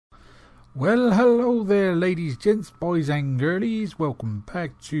Well, hello there, ladies, gents, boys and girlies. Welcome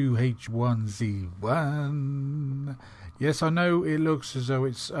back to H1Z1. Yes, I know it looks as though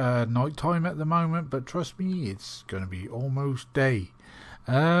it's night time at the moment, but trust me, it's going to be almost day.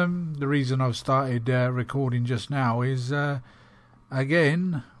 The reason I've started recording just now is,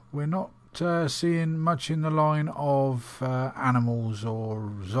 again, we're not seeing much in the line of animals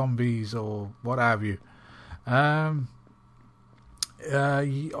or zombies or what have you.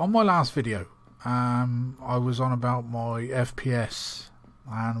 On my last video, I was on about my FPS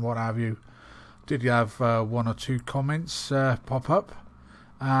and what have you. Did have one or two comments pop up,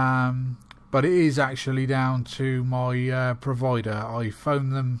 but it is actually down to my provider. I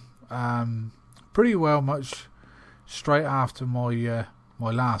phoned them pretty well much straight after my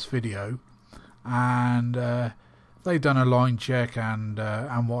last video, and they done a line check and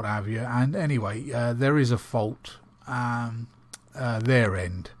what have you. And anyway, there is a fault. Their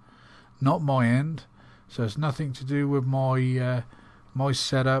end, not my end, so it's nothing to do with my my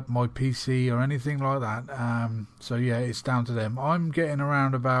setup, my PC or anything like that. So yeah, it's down to them. I'm getting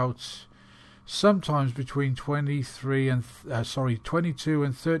around about sometimes between 22 and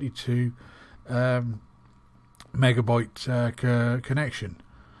 32 megabyte connection,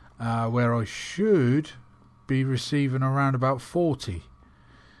 where I should be receiving around about 40.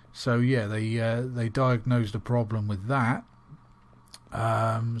 So yeah, they diagnosed a problem with that.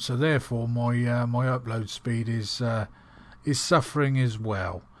 So therefore my my upload speed is suffering as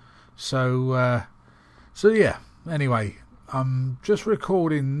well. So yeah, anyway, I'm just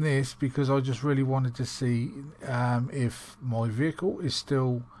recording this because I just really wanted to see if my vehicle is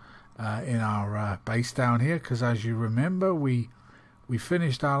still in our base down here, because as you remember, we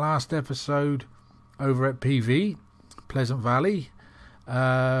finished our last episode over at PV Pleasant Valley.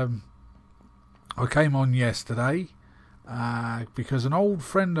 I came on yesterday because an old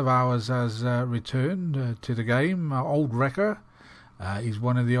friend of ours has returned to the game. Old Wrecker, he's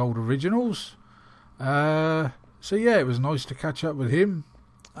one of the old originals. So yeah, it was nice to catch up with him.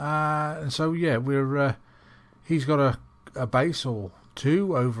 And so yeah, he's got a base or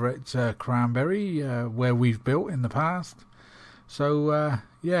two over at Cranberry, where we've built in the past. So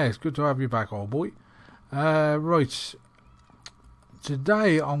yeah, it's good to have you back, old boy. Right,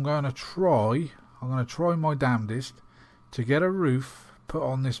 today I'm going to try my damnedest to get a roof put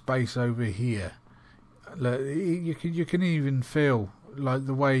on this base over here. Look, you can even feel like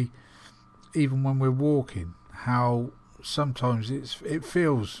the way, even when we're walking, how sometimes it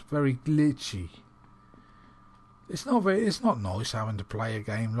feels very glitchy. It's not nice having to play a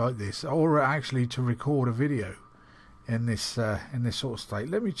game like this, or actually to record a video in this sort of state.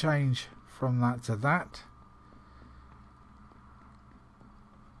 Let me change from that to that.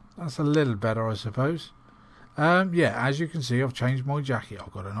 That's a little better, I suppose. Yeah, as you can see, I've changed my jacket.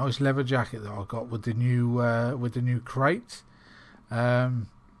 I've got a nice leather jacket that I got with the new crate. Well,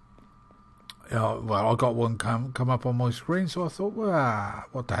 I got one come up on my screen, so I thought, well,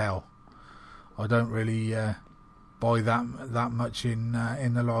 what the hell? I don't really buy that much in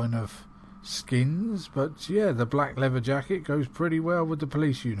the line of skins, but yeah, the black leather jacket goes pretty well with the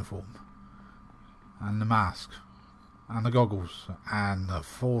police uniform and the mask and the goggles and the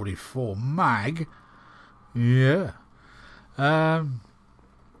 44 mag. Yeah.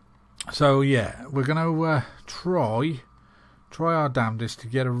 So yeah, we're gonna try our damnedest to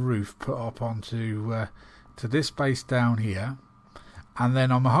get a roof put up onto to this base down here, and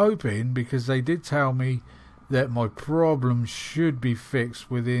then I'm hoping, because they did tell me that my problem should be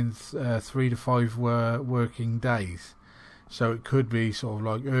fixed within 3 to 5 working days, so it could be sort of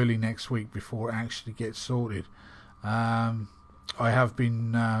like early next week before it actually gets sorted. I have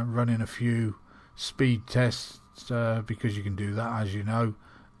been running a few speed tests, because you can do that, as you know,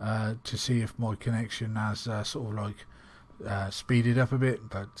 to see if my connection has sort of like speeded up a bit,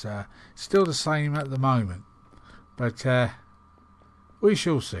 but still the same at the moment. But we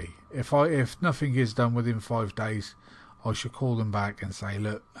shall see. If nothing is done within 5 days, I should call them back and say,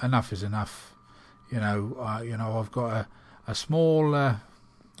 look, enough is enough. You know, I've got a small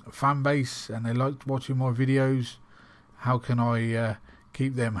fan base, and they like watching my videos. How can I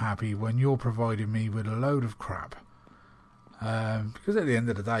keep them happy when you're providing me with a load of crap? Because at the end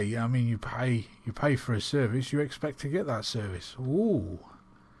of the day, I mean, you pay for a service, you expect to get that service. Ooh,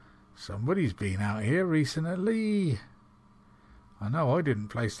 somebody's been out here recently. I know I didn't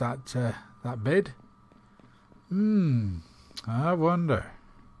place that bed. I wonder.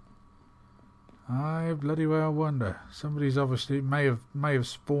 I bloody well wonder. Somebody's obviously may have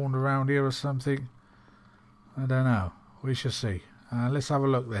spawned around here or something. I don't know. We shall see. Let's have a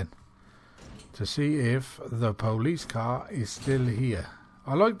look then, to see if the police car is still here.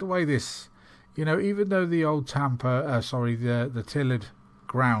 I like the way this, you know, even though the old the tilled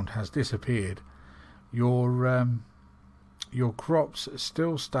ground has disappeared, your crops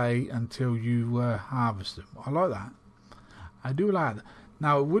still stay until you harvest them. I like that. I do like that.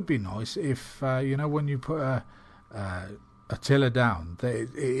 Now it would be nice if you know, when you put a tiller down, that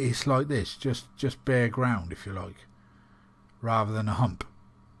it's like this, just bare ground, if you like, rather than a hump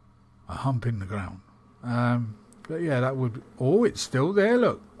in the ground. But yeah, that would. Oh, it's still there.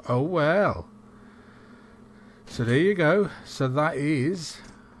 Look. Oh well. So there you go. So that is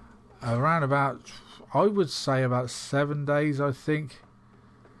around about, I would say about 7 days, I think,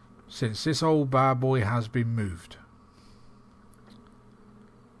 since this old bad boy has been moved.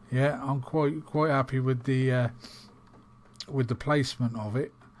 Yeah, I'm quite happy with the placement of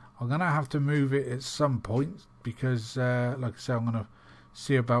it. I'm gonna have to move it at some point because, like I said, I'm gonna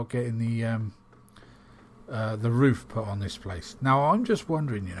see about getting the roof put on this place. Now I'm just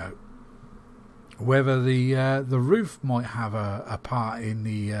wondering, you know, whether the roof might have a part in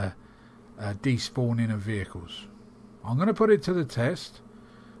the despawning of vehicles. I'm going to put it to the test,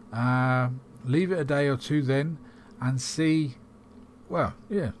 leave it a day or two then, and see. Well,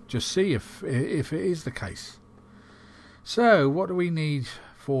 yeah, just see if it is the case. So what do we need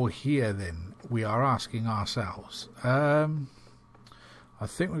for here then? We are asking ourselves. I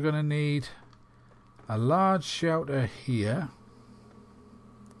think we're going to need a large shelter here.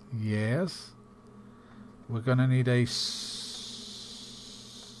 Yes. We're going to need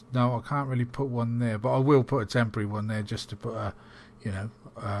no, I can't really put one there, but I will put a temporary one there just to put a, you know,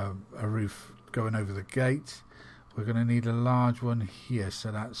 a roof going over the gate. We're going to need a large one here,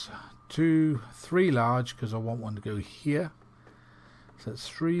 so that's 3 large, because I want one to go here. So that's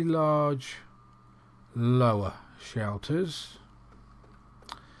 3 large lower shelters,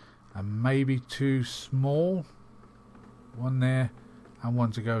 and maybe 2 small, one there and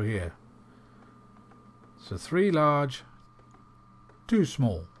one to go here. So 3 large, 2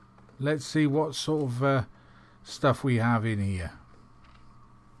 small. Let's see what sort of stuff we have in here.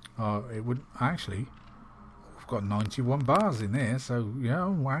 Oh, it would actually, we've got 91 bars in there, so yeah,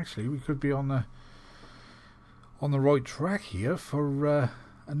 well, actually we could be on the right track here for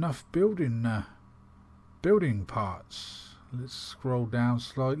enough building parts. Let's scroll down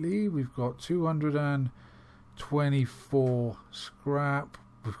slightly. We've got 224 scrap.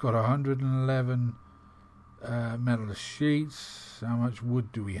 We've got 111 metal sheets. How much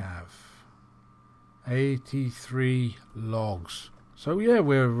wood do we have? 83 logs. So yeah,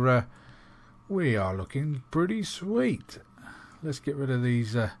 we are looking pretty sweet. Let's get rid of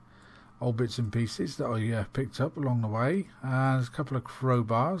these old bits and pieces that I picked up along the way. There's a couple of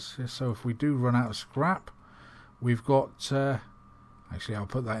crowbars, so if we do run out of scrap, we've got actually I'll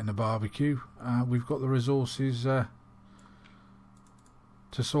put that in the barbecue. We've got the resources to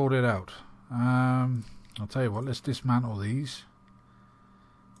sort it out. I'll tell you what, let's dismantle these.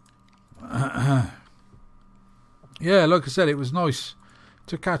 Yeah, like I said, it was nice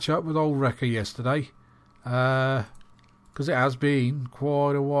to catch up with old Wrecker yesterday, because it has been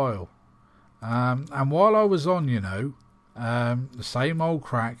quite a while. And while I was on, you know, the same old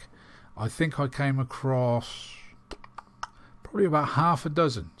crack, I think I came across probably about half a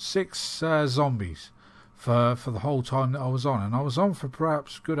dozen, 6 zombies for the whole time that I was on. And I was on for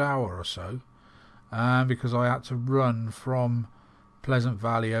perhaps a good hour or so, because I had to run from Pleasant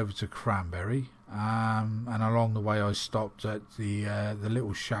Valley over to Cranberry, and along the way I stopped at the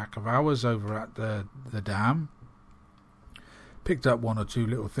little shack of ours over at the dam. Picked up 1 or 2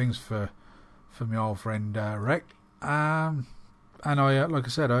 little things for my old friend Rec, and I, like I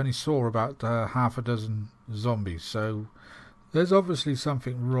said, I only saw about half a dozen zombies. So there's obviously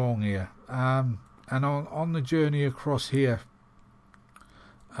something wrong here. And on the journey across here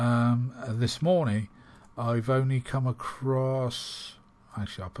this morning, I've only come across.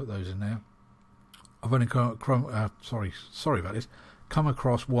 Actually, I'll put those in there. I've only sorry about this. Come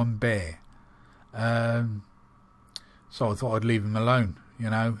across 1 bear. So I thought I'd leave him alone. You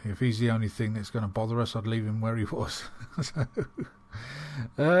know, if he's the only thing that's going to bother us, I'd leave him where he was. So,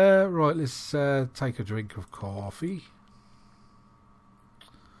 right, let's take a drink of coffee.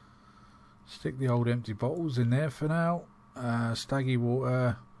 Stick the old empty bottles in there for now. Staggy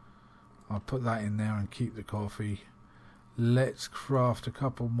water, I'll put that in there and keep the coffee. Let's craft a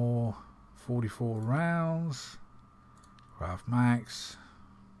couple more 44 rounds. Craft max.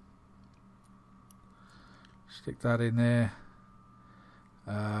 Stick that in there.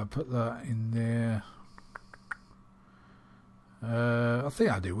 Put that in there. I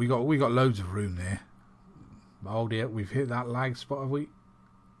think I do. We got loads of room there. Oh dear, we've hit that lag spot, have we?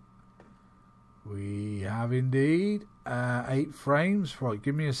 We have indeed 8 frames. Right,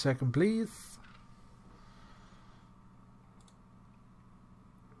 give me a second, please.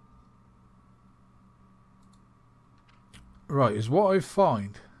 Right, is what I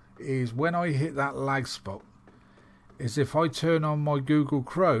find is when I hit that lag spot, is if I turn on my Google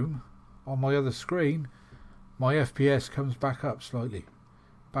Chrome on my other screen, my FPS comes back up slightly,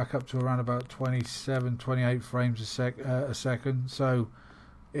 back up to around about 27, 28 frames a second. So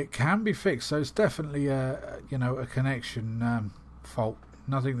it can be fixed. So it's definitely a connection fault,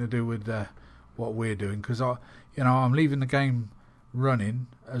 nothing to do with what we're doing, because I'm leaving the game running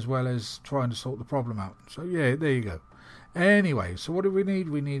as well as trying to sort the problem out. So yeah, there you go. Anyway, so what did we need?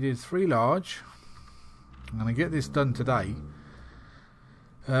 We needed 3 large. I'm going to get this done today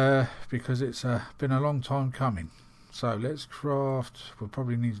because it's been a long time coming. So let's craft. We'll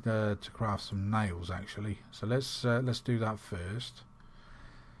probably need to craft some nails actually. So let's do that first.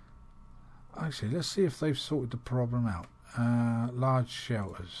 Actually, let's see if they've sorted the problem out. Large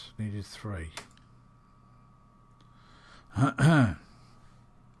shelters needed 3.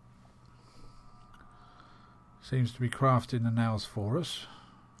 Seems to be crafting the nails for us.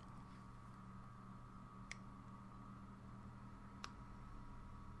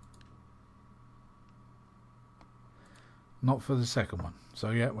 Not for the second one.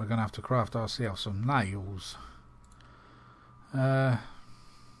 So yeah, we're going to have to craft ourselves some nails. We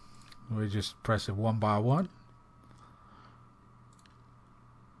just press it one by one.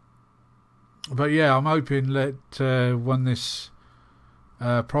 But yeah, I'm hoping that when this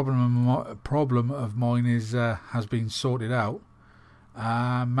problem of mine is has been sorted out,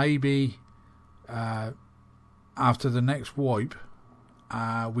 maybe after the next wipe,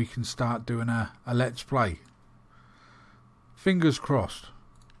 we can start doing a let's play. Fingers crossed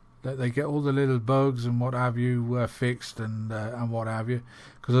that they get all the little bugs and what have you fixed and what have you,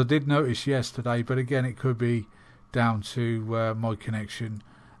 because I did notice yesterday, but again it could be down to my connection.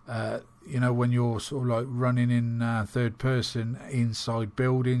 When you're sort of like running in third person inside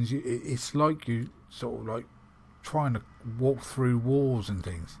buildings, it's like you sort of like trying to walk through walls and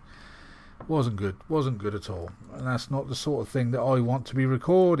things. Wasn't good at all, and that's not the sort of thing that I want to be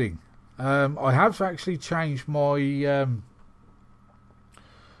recording. I have actually changed my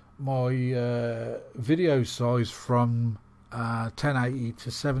video size from 1080 to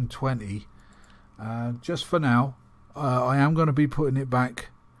 720 just for now. I am going to be putting it back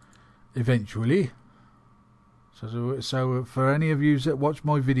eventually, so for any of you that watch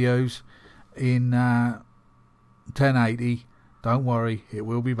my videos in 1080, don't worry, it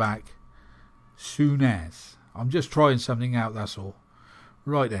will be back soon as. I'm just trying something out, that's all.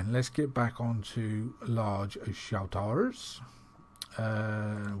 Right then, let's get back onto large shelters.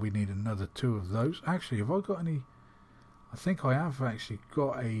 We need another 2 of those. Actually, have I got any? I think I have actually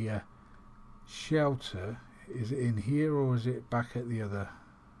got a shelter. Is it in here or is it back at the other?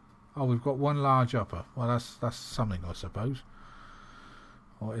 Oh, we've got 1 large upper. Well, that's something, I suppose.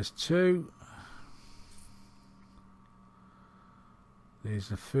 Well, it's 2. There's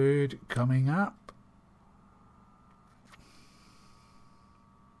the third coming up.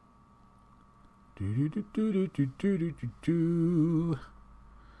 I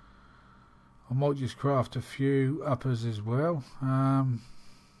might just craft a few uppers as well.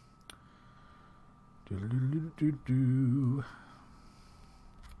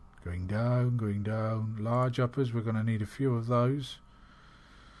 Going down. Large uppers, we're going to need a few of those.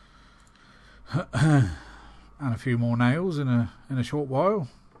 And a few more nails in a short while.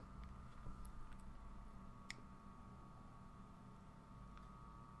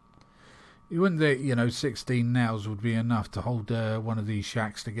 You wouldn't think, 16 nails would be enough to hold one of these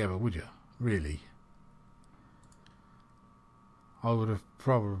shacks together, would you? Really? I would have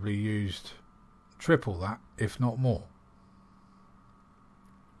probably used triple that, if not more.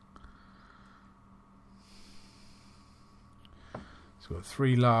 So we've got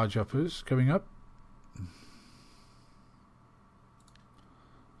 3 large uppers coming up.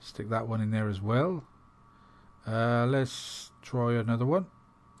 Stick that one in there as well. Let's try another one.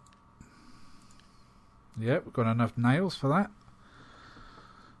 Yep, we've got enough nails for that.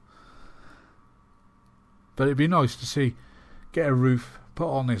 But it'd be nice to get a roof put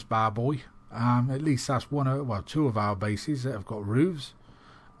on this bad boy. At least that's 2 of our bases that have got roofs.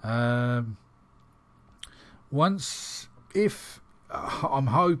 If I'm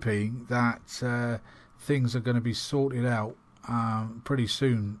hoping that things are going to be sorted out pretty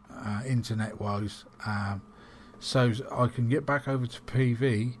soon, internet-wise, so I can get back over to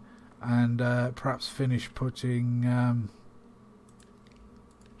PV and perhaps finish putting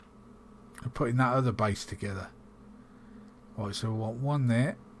that other base together. Right, so we want 1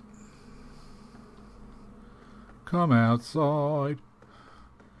 there. Come outside.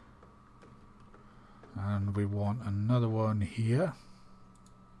 And we want another one here.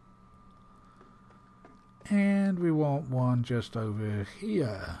 And we want one just over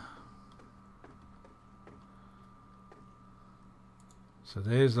here. So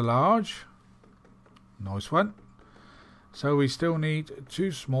there's the large. Nice one. So we still need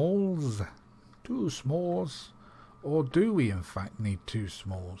two smalls. Two smalls. Or do we in fact need two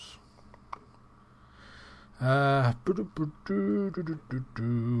smalls? I'm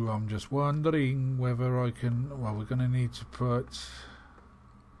just wondering whether I can... Well, we're going to need to put...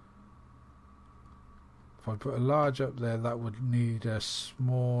 If I put a large up there, that would need a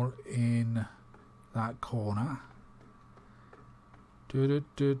small in that corner. I'll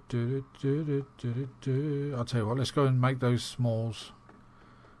tell you what, let's go and make those smalls.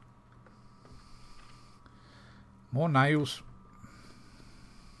 More nails.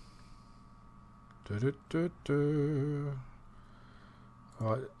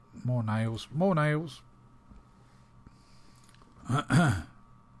 Alright, more nails, more nails.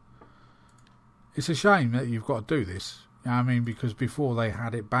 It's a shame that you've got to do this. You know what I mean? Because before they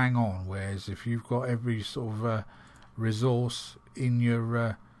had it bang on, whereas if you've got every sort of resource in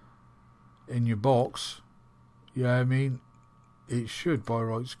your box, you know what I mean, it should by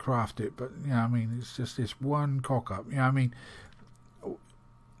rights craft it, but you know what I mean, it's just this one cock up, you know what I mean,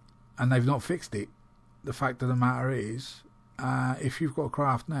 and they've not fixed it. The fact of the matter is, if you've got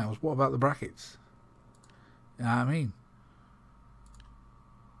craft nails, what about the brackets? You know what I mean?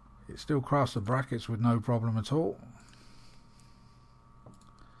 It still crafts the brackets with no problem at all.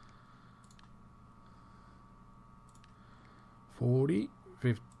 $40,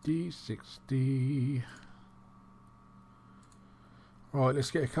 $50, $60. Right, let's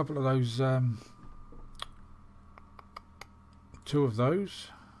get a couple of those, two of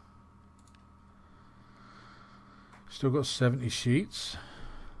those. Still got 70 sheets.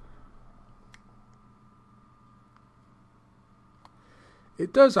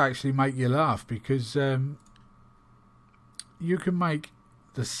 It does actually make you laugh because you can make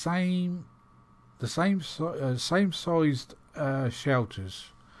the same sized shelters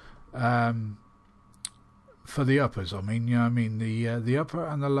for the uppers. I mean, you know what I mean, the upper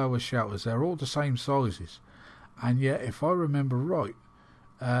and the lower shelters, they're all the same sizes, and yet if I remember right,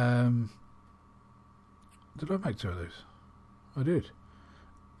 did I make two of those? I did.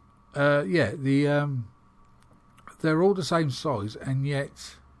 Yeah, they're all the same size, and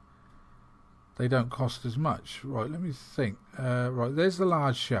yet they don't cost as much. Right, let me think. Right, there's the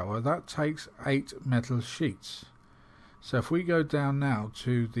large shower. That takes 8 metal sheets. So if we go down now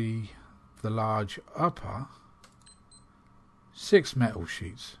to the large upper, 6 metal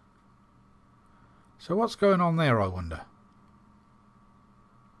sheets. So what's going on there, I wonder?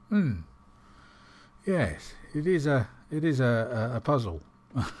 Yes, it is a puzzle.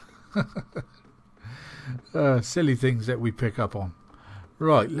 Silly things that we pick up on.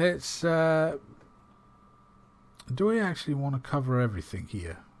 Right, let's do we actually want to cover everything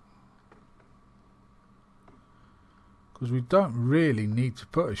here? Because we don't really need to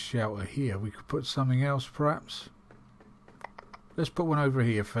put a shelter here. We could put something else perhaps. Let's put one over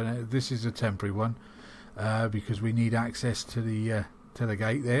here. For this is a temporary one because we need access to the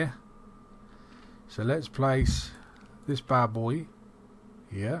gate there. So let's place this bad boy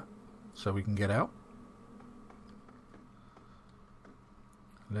here so we can get out.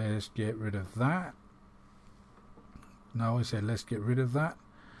 Let's get rid of that. No, I said let's get rid of that.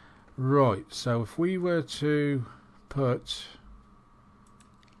 Right, so if we were to put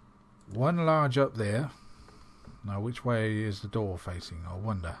one large up there. Now, which way is the door facing? I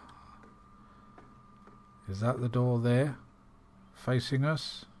wonder. Is that the door there facing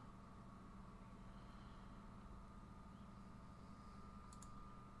us?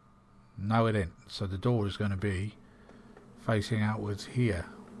 No, it ain't. So the door is going to be facing outwards here,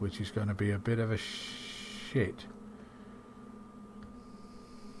 which is going to be a bit of a shit.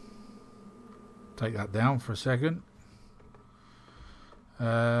 Take that down for a second.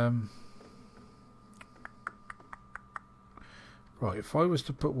 Right, if I was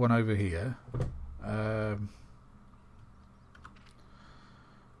to put one over here,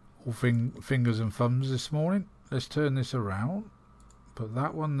 all fingers and thumbs this morning. Let's turn this around. Put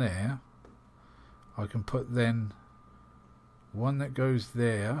that one there. I can put then one that goes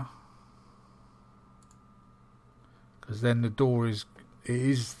there, because then the door is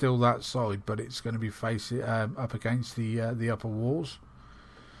still that side, but it's going to be facing up against the upper walls.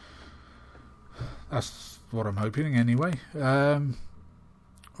 That's what I'm hoping anyway.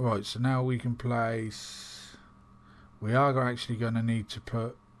 Right, so now we can place, we are actually going to need to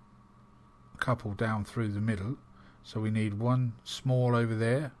put a couple down through the middle, So we need one small over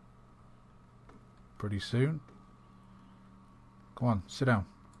there pretty soon. Come on, sit down.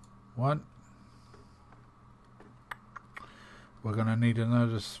 One. We're going to need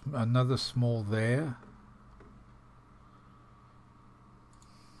another small there.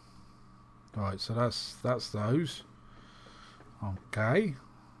 Right, so that's those. Okay.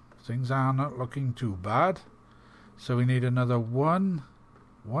 Things are not looking too bad. So we need another one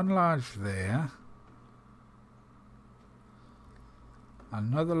large there.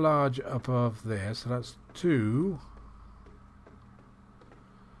 Another large up above there, so that's 2.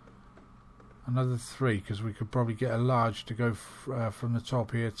 Another 3, because we could probably get a large to go from the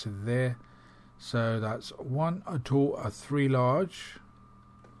top here to there. So that's 1, a 2, a 3 large.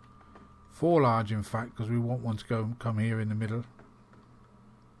 4 large in fact, because we want one to come here in the middle.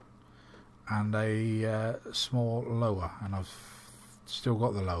 And a small lower, and I've still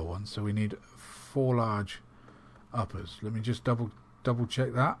got the lower one, so we need 4 large uppers. Let me just double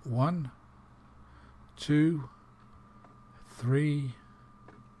check that. 1, 2, 3,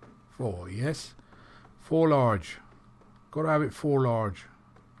 4. Yes, 4 large. Got to have it 4 large.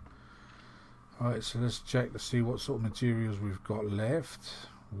 Alright, so let's check to see what sort of materials we've got left.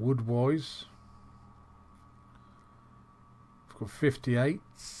 Wood wise, we've got 58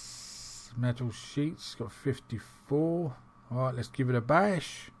 metal sheets, got 54. Alright, let's give it a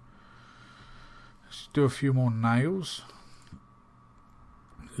bash. Let's do a few more nails.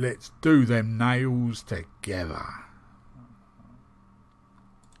 Let's do them nails together.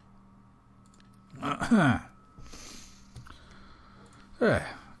 Yeah.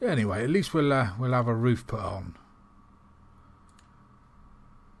 Anyway, at least we'll have a roof put on,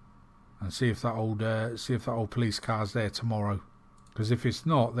 and see if that old police car's there tomorrow. Because if it's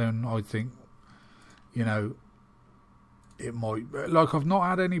not, then I think, you know, it might. Like, I've not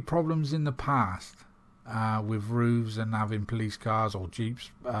had any problems in the past with roofs and having police cars or jeeps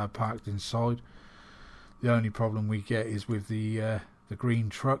parked inside. The only problem we get is with the green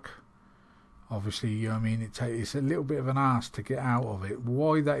truck. Obviously, you know what I mean, it's a little bit of an arse to get out of it.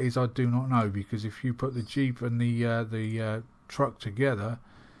 Why that is, I do not know. Because if you put the jeep and the truck together,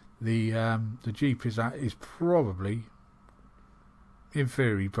 the jeep is probably, in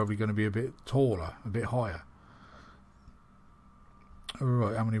theory, probably going to be a bit taller, a bit higher.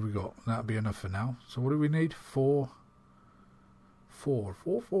 Alright, how many we got? That'll be enough for now. So what do we need? 4 uppers.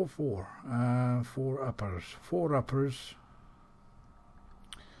 4 uppers.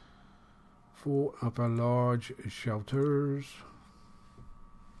 4 upper large shelters.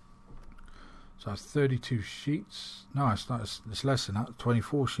 So that's 32 sheets. No, it's not. It's less than that.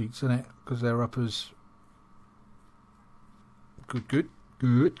 24 sheets, isn't it? Because they're uppers. Good.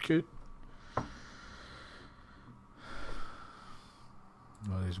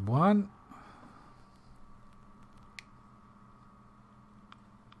 Well, there's one.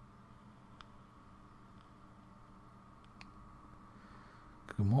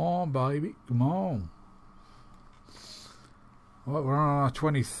 Come on, baby. Come on. Right, we're on our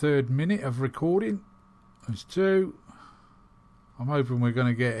 23rd minute of recording. There's 2. I'm hoping we're going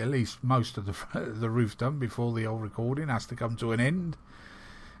to get at least most of the roof done before the old recording has to come to an end.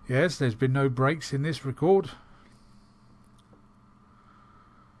 Yes, there's been no breaks in this record.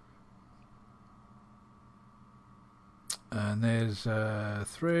 And there's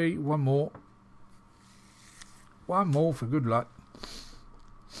 3. One more. One more for good luck.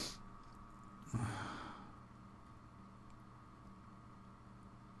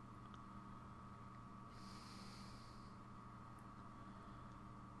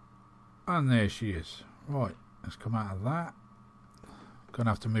 And there she is. Right, let's come out of that. Gonna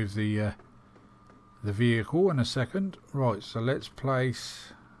have to move the vehicle in a second. Right, so let's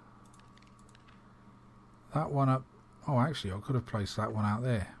place that one up. Oh, actually, I could have placed that one out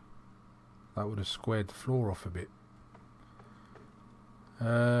there. That would have squared the floor off a bit.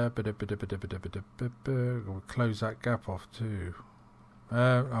 We'll close that gap off too.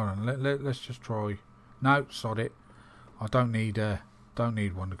 Hold on, let's just try. No, sod it. I don't need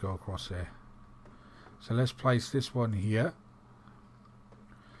one to go across there. So let's place this one here.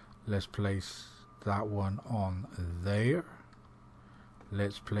 Let's place that one on there.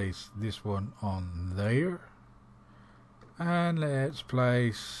 Let's place this one on there. And let's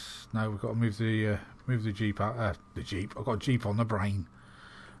place. No, we've got to move the Jeep out. The Jeep. I've got a Jeep on the brain.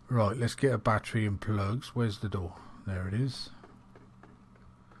 Right. Let's get a battery and plugs. Where's the door? There it is.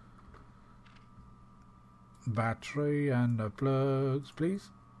 Battery and the plugs, please.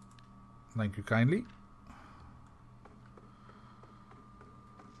 Thank you kindly.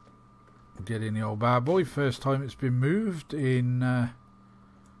 Get in the old bad boy. First time it's been moved in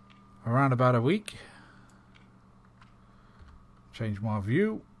around about a week. change my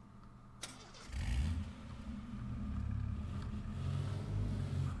view.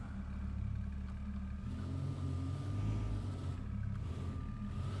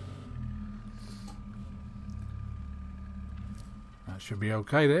 That should be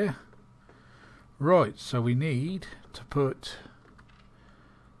okay there. Right, so we need to put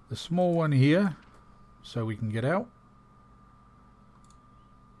the small one here so we can get out.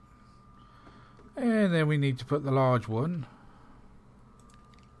 And then we need to put the large one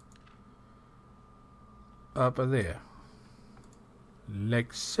up there,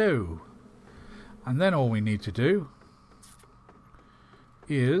 like so. And then all we need to do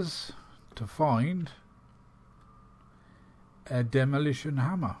is to find a demolition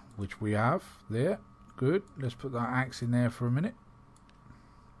hammer, which we have there. Good. Let's put that axe in there for a minute.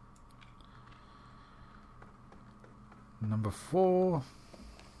 Number 4.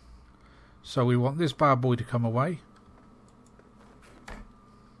 So we want this bad boy to come away.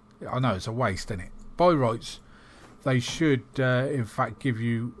 I know it's a waste, isn't it? By rights, they should in fact give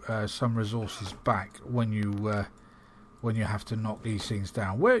you some resources back when you have to knock these things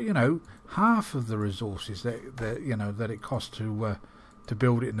down. Where, you know, half of the resources that you know that it costs to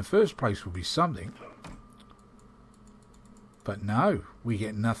build it in the first place would be something. But no, we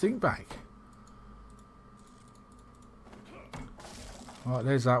get nothing back. Right,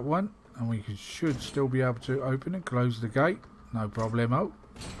 there's that one. And we should still be able to open and close the gate. No problemo.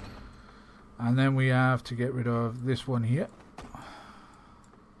 And then we have to get rid of this one here.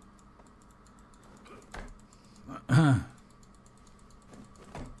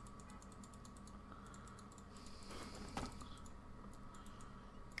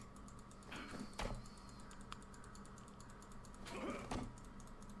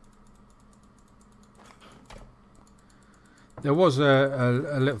 There was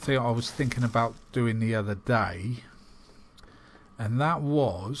a little thing I was thinking about doing the other day, and that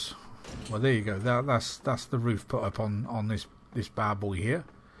was, well, there you go. That's the roof put up on this bad boy here.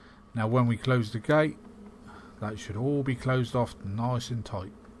 Now, when we close the gate, that should all be closed off nice and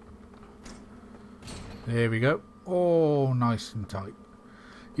tight. There we go. Oh, nice and tight.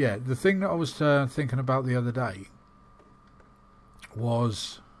 Yeah, the thing that I was thinking about the other day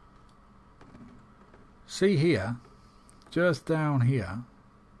was, see here. Just down here,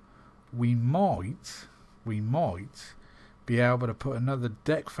 we might be able to put another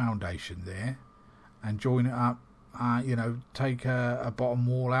deck foundation there and join it up. You know, take a bottom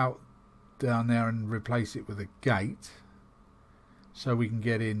wall out down there and replace it with a gate, so we can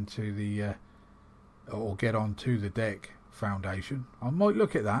get into the or get onto the deck foundation. I might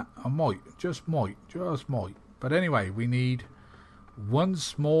look at that. I might, just might. But anyway, we need one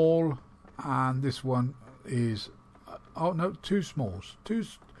small, and this one is. Oh no, 2 smalls.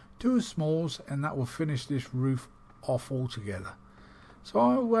 Two smalls, and that will finish this roof off altogether.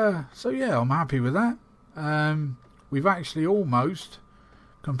 So yeah, I'm happy with that. We've actually almost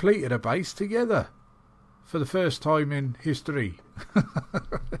completed a base together for the first time in history.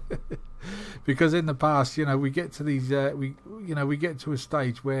 Because in the past, you know, we get to these we get to a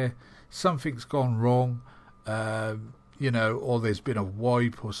stage where something's gone wrong. You know, or there's been a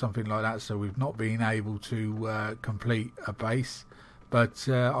wipe or something like that, so we've not been able to complete a base. But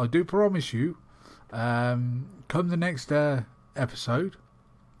I do promise you, come the next episode,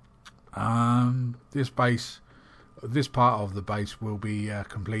 this part of the base will be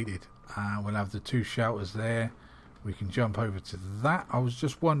completed. We'll have the 2 shelters there. We can jump over to that. I was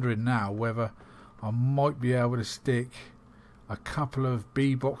just wondering now whether I might be able to stick a couple of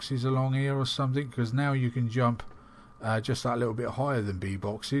bee boxes along here or something, because now you can jump just that little bit higher than bee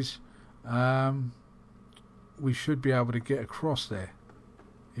boxes. We should be able to get across there.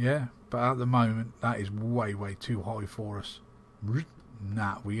 Yeah, but at the moment that is way too high for us.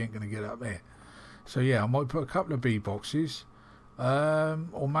 Nah, we ain't going to get up there. So yeah, I might put a couple of bee boxes,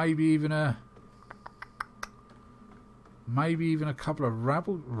 or maybe even a couple of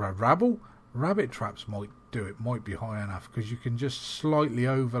rabbit traps might do it. Might be high enough, because you can just slightly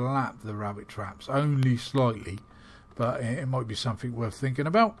overlap the rabbit traps, only slightly. But it might be something worth thinking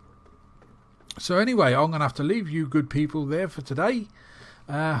about. So anyway, I'm going to have to leave you good people there for today.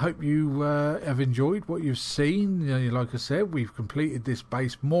 Hope you have enjoyed what you've seen. You know, like I said, we've completed this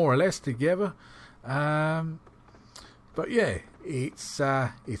base more or less together. But yeah, it's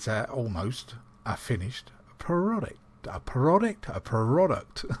almost a finished product. A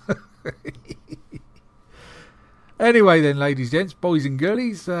product. Anyway then, ladies, gents, boys and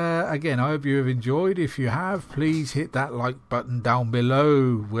girlies, again, I hope you have enjoyed. If you have, please hit that like button down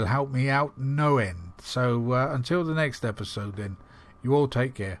below. Will help me out no end. So until the next episode then, you all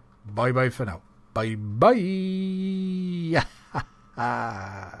take care. Bye bye for now. Bye bye.